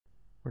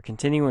We're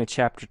continuing with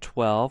Chapter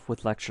 12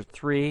 with Lecture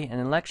 3,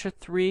 and in Lecture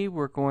 3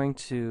 we're going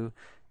to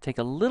take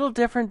a little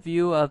different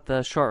view of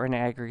the short-run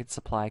aggregate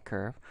supply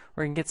curve.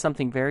 We're going to get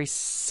something very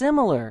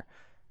similar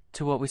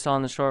to what we saw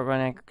in the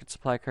short-run aggregate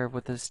supply curve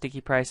with the sticky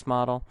price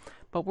model,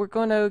 but we're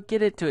going to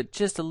get into it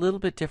just a little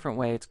bit different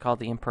way. It's called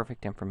the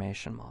imperfect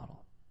information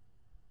model.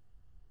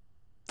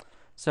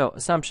 So,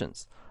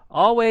 assumptions.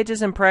 All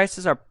wages and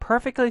prices are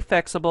perfectly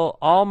flexible.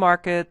 All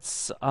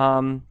markets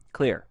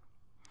clear.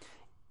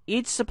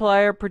 Each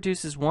supplier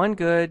produces one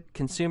good, and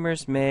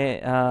consumes many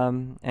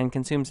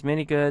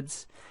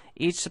goods.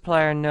 Each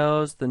supplier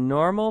knows the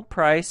normal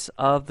price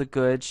of the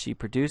goods she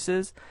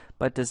produces,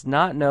 but does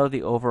not know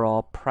the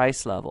overall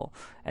price level.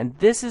 And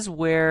this is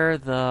where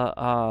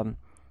the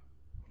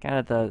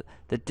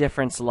the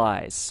difference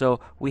lies. So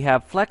we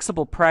have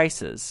flexible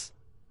prices,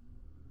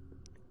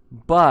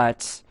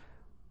 but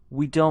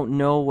we don't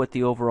know what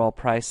the overall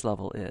price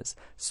level is.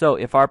 So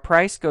if our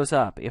price goes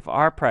up, if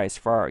our price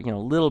for our,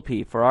 little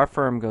p for our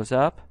firm goes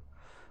up,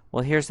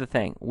 well, here's the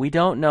thing. We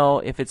don't know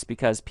if it's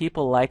because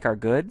people like our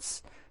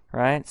goods,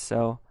 right?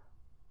 So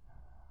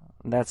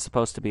that's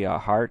supposed to be our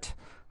heart,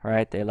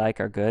 right? They like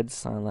our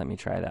goods. Let me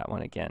try that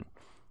one again.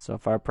 So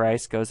if our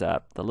price goes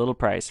up, the little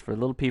price for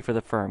little p for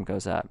the firm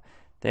goes up.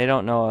 They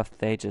don't know if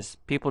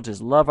people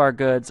just love our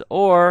goods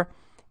or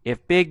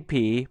if big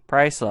P,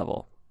 price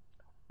level,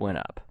 went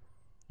up.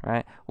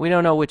 Right? We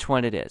don't know which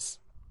one it is.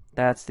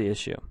 That's the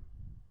issue.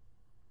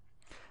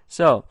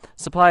 So,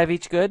 supply of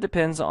each good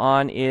depends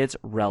on its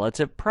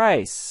relative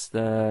price.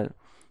 The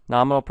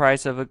nominal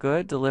price of a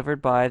good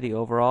divided by the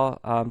overall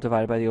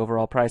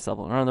price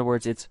level. In other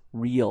words, its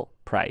real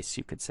price,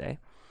 you could say.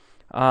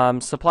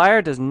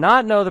 Supplier does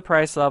not know the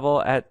price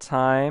level at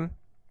the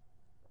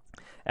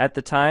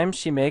time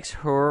she makes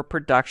her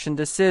production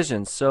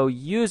decision, so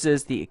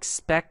uses the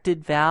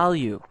expected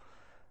value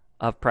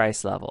of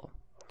price level.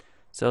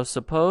 So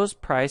suppose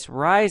price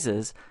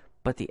rises,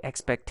 but the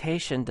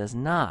expectation does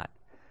not.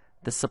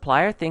 The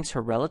supplier thinks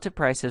her relative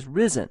price has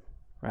risen,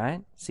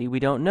 right? See, we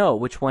don't know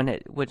which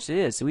it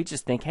is. So we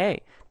just think,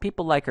 hey,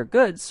 people like our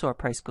goods, so our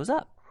price goes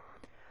up.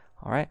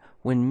 All right.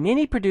 When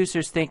many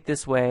producers think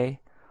this way,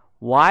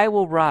 Y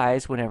will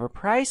rise whenever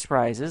price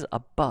rises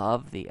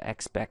above the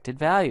expected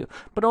value,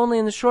 but only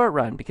in the short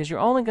run, because you're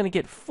only going to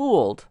get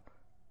fooled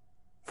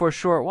for a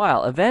short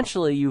while.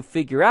 Eventually you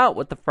figure out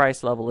what the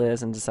price level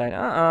is and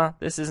decide,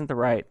 this isn't the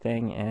right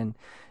thing, and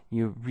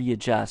you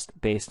readjust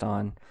based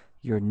on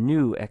your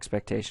new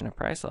expectation of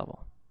price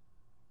level.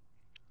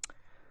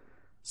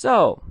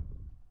 So,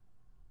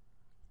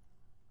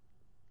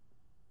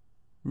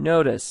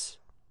 notice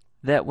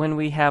that when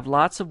we have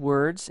lots of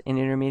words in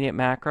intermediate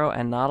macro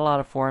and not a lot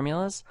of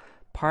formulas,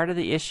 part of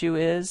the issue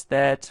is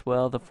that,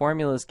 well, the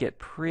formulas get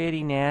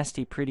pretty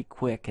nasty pretty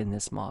quick in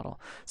this model.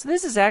 So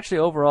this is actually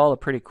overall a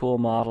pretty cool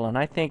model, and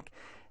I think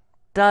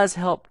does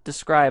help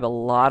describe a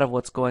lot of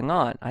what's going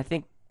on. I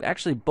think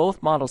actually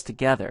both models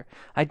together.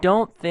 I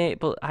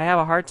have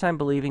a hard time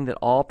believing that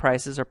all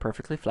prices are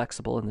perfectly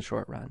flexible in the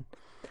short run.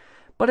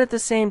 But at the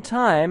same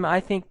time, I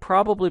think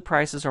probably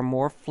prices are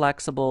more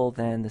flexible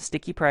than the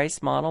sticky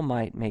price model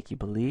might make you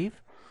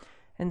believe.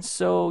 And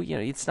so,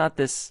 it's not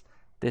this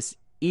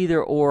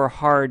either or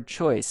hard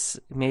choice.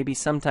 Maybe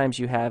sometimes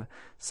you have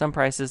some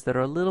prices that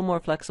are a little more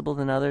flexible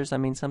than others. I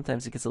mean,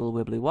 sometimes it gets a little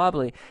wibbly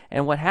wobbly.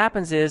 And what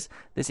happens is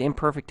this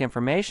imperfect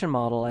information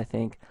model, I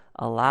think,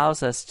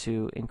 allows us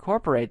to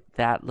incorporate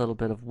that little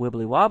bit of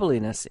wibbly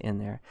wobbliness in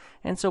there.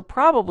 And so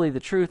probably the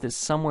truth is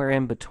somewhere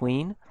in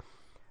between.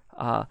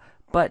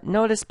 But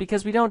notice,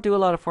 because we don't do a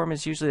lot of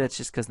formulas, usually that's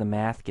just because the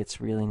math gets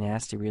really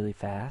nasty really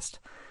fast.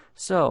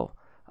 So,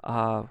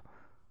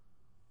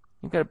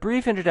 you've got a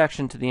brief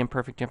introduction to the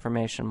imperfect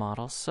information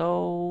model.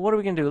 So what are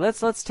we going to do?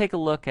 Let's take a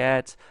look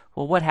at,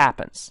 well, what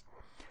happens.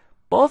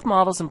 Both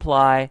models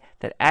imply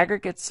that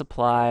aggregate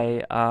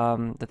supply,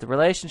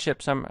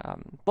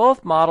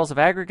 both models of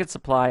aggregate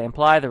supply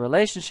imply the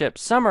relationship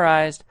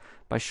summarized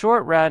by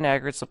short-run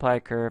aggregate supply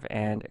curve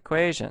and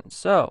equation.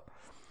 So,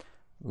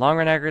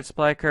 long-run aggregate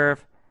supply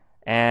curve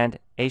and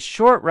a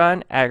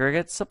short-run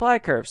aggregate supply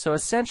curve. So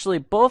essentially,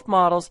 both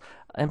models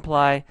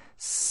imply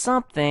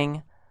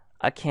something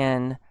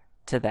akin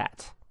to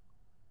that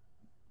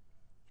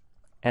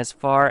as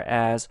far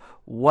as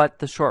what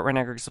the short-run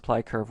aggregate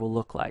supply curve will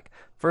look like.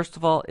 First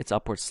of all, it's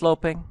upward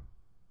sloping,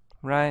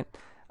 right?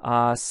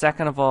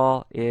 Second of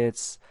all,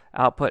 its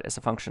output is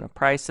a function of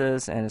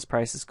prices, and as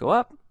prices go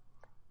up,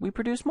 we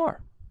produce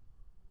more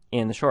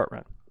in the short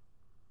run.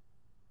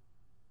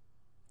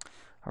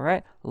 All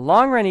right,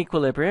 long-run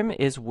equilibrium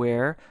is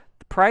where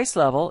the price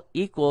level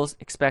equals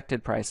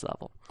expected price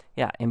level.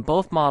 Yeah, in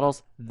both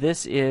models,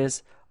 this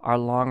is our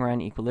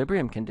long-run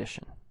equilibrium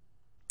condition.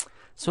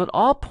 So at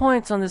all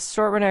points on this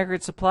short-run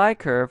aggregate supply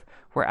curve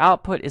where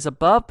output is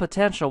above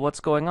potential, what's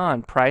going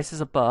on? Price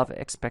is above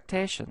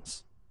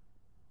expectations.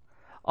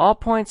 All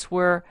points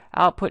where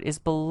output is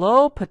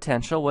below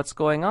potential, what's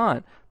going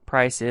on?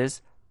 Price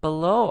is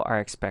below our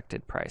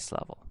expected price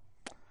level.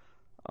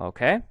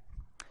 Okay,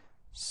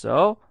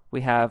 so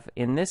we have,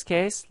 in this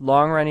case,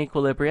 long-run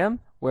equilibrium,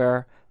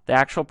 where the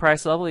actual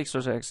price level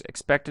equals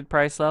expected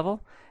price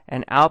level,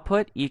 and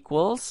output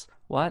equals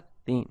what?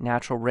 The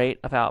natural rate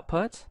of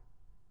output.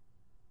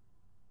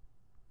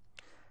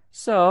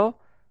 So,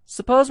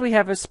 suppose we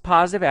have this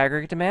positive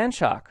aggregate demand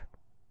shock.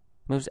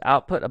 Moves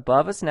output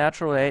above its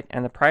natural rate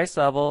and the price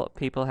level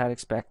people had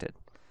expected.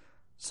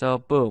 So,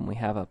 boom, we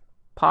have a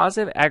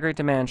positive aggregate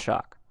demand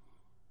shock.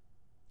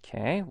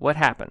 Okay, what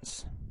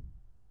happens?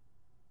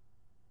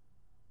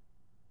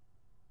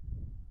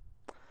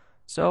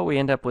 So we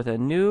end up with a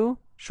new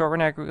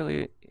short-run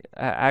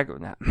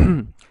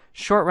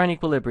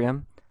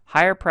equilibrium,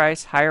 higher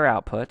price, higher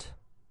output.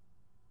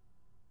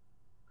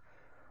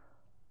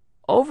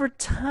 Over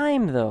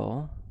time,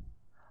 though,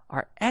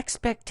 our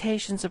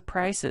expectations of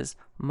prices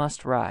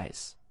must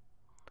rise.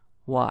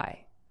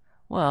 Why?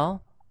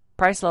 Well,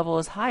 price level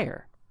is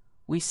higher.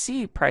 We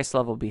see price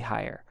level be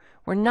higher.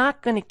 We're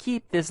not going to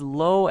keep this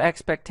low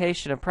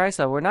expectation of price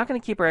level. We're not going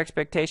to keep our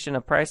expectation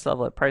of price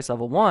level at price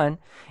level 1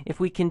 if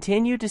we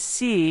continue to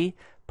see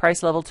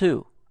price level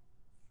 2.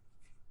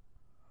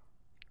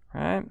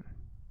 Right?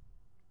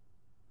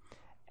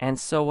 And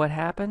so what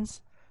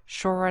happens?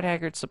 Short-run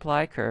aggregate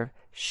supply curve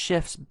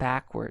shifts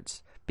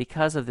backwards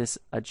because of this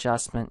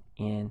adjustment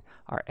in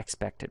our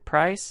expected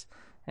price.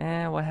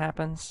 And what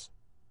happens?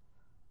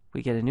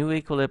 We get a new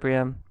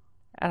equilibrium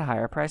at a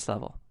higher price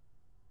level.